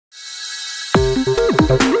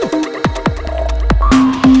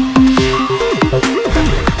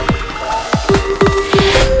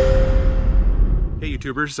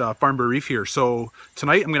YouTubers, Farmer REEF here. So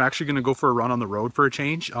tonight I'm actually going to go for a run on the road for a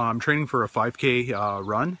change. I'm training for a 5K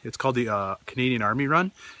run. It's called the Canadian Army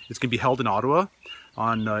Run. It's going to be held in Ottawa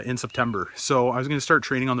on in September. So I was going to start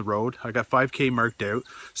training on the road. I got 5K marked out.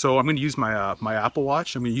 So I'm going to use my my Apple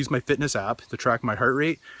Watch. I'm going to use my fitness app to track my heart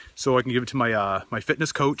rate, so I can give it to my my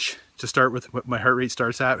fitness coach to start with what my heart rate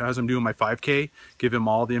starts at as I'm doing my 5K. Give him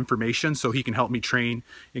all the information so he can help me train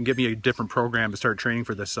and give me a different program to start training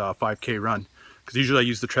for this 5K run. Because usually I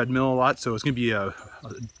use the treadmill a lot, so it's going to be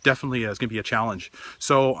definitely it's going to be a challenge.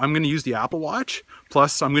 So I'm going to use the Apple Watch,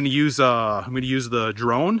 plus I'm going to use the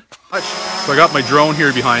drone. So I got my drone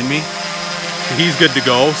here behind me. He's good to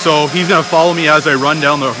go. So he's going to follow me as I run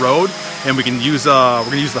down the road, and we can use we're going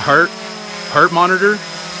to use the heart monitor,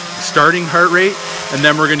 starting heart rate, and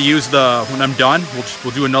then we're going to use when I'm done,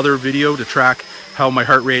 we'll do another video to track how my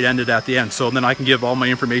heart rate ended at the end. So then I can give all my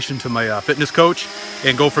information to my fitness coach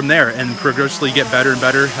and go from there and progressively get better and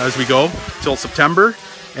better as we go till September,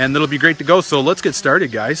 and it'll be great to go. So let's get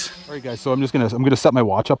started, guys. All right, guys, so I'm gonna set my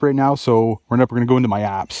watch up right now. So we're gonna go into my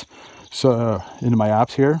apps. So into my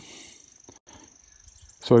apps here.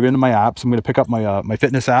 So I go into my apps. I'm gonna pick up my my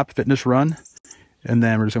fitness app, Fitness Run, and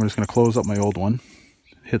then I'm just gonna close up my old one.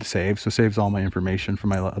 Hit save, so saves all my information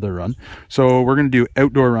from my other run. So we're going to do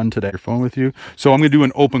outdoor run today. Your phone with you. So I'm going to do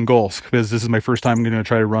an open goals because this is my first time I'm going to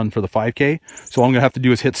try to run for the 5K. So all I'm going to have to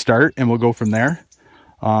do is hit start, and we'll go from there.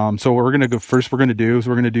 So what we're going to go first, we're going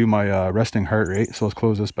to do my resting heart rate. So let's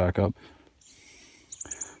close this back up.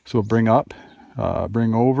 So we'll bring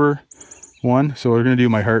over one. So we're going to do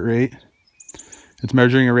my heart rate. It's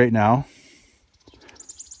measuring it right now.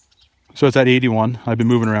 So it's at 81. I've been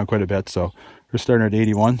moving around quite a bit, so we're starting at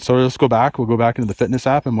 81. So let's go back. We'll go back into the fitness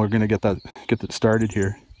app, and we're going to get that started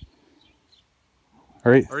here.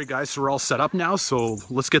 All right, guys. So we're all set up now. So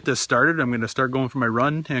let's get this started. I'm going to start going for my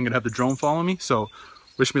run, and I'm going to have the drone follow me. So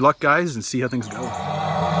wish me luck, guys, and see how things go.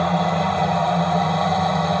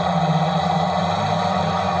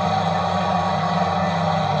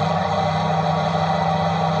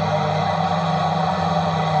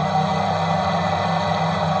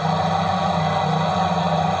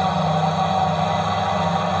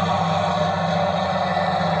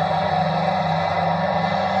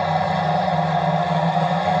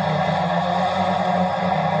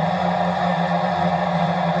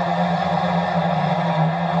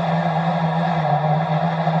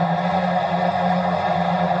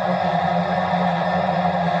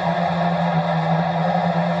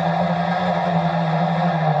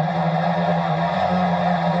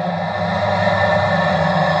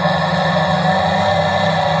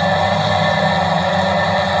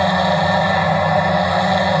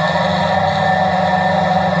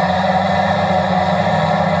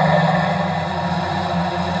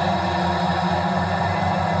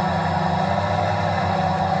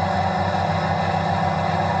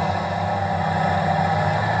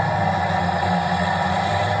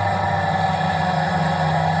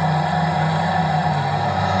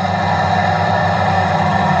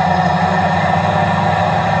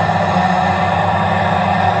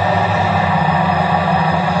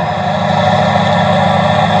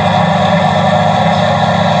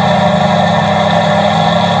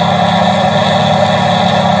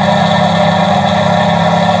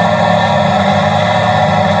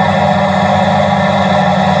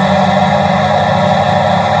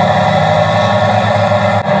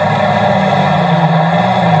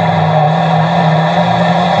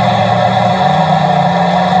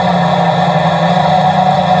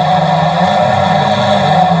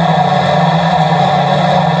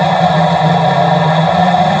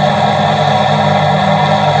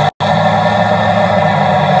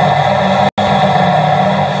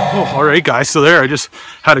 Alright, guys, so there I just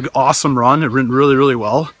had an awesome run. It went really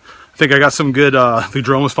well. I think I got some good the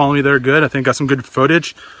drone was following me there good. I think got some good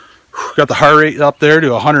footage. Got the heart rate up there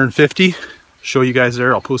to 150. Show you guys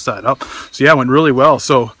there. I'll post that up. So yeah, it went really well.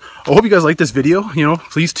 So I hope you guys like this video. You know,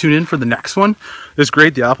 please tune in for the next one. It's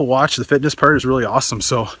great. The Apple Watch, the fitness part is really awesome.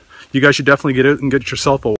 So you guys should definitely get out and get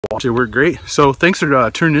yourself a watch. It worked great. So thanks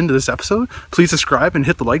for tuning into this episode. Please subscribe and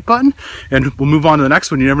hit the like button, and we'll move on to the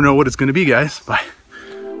next one. You never know what it's going to be, guys. Bye.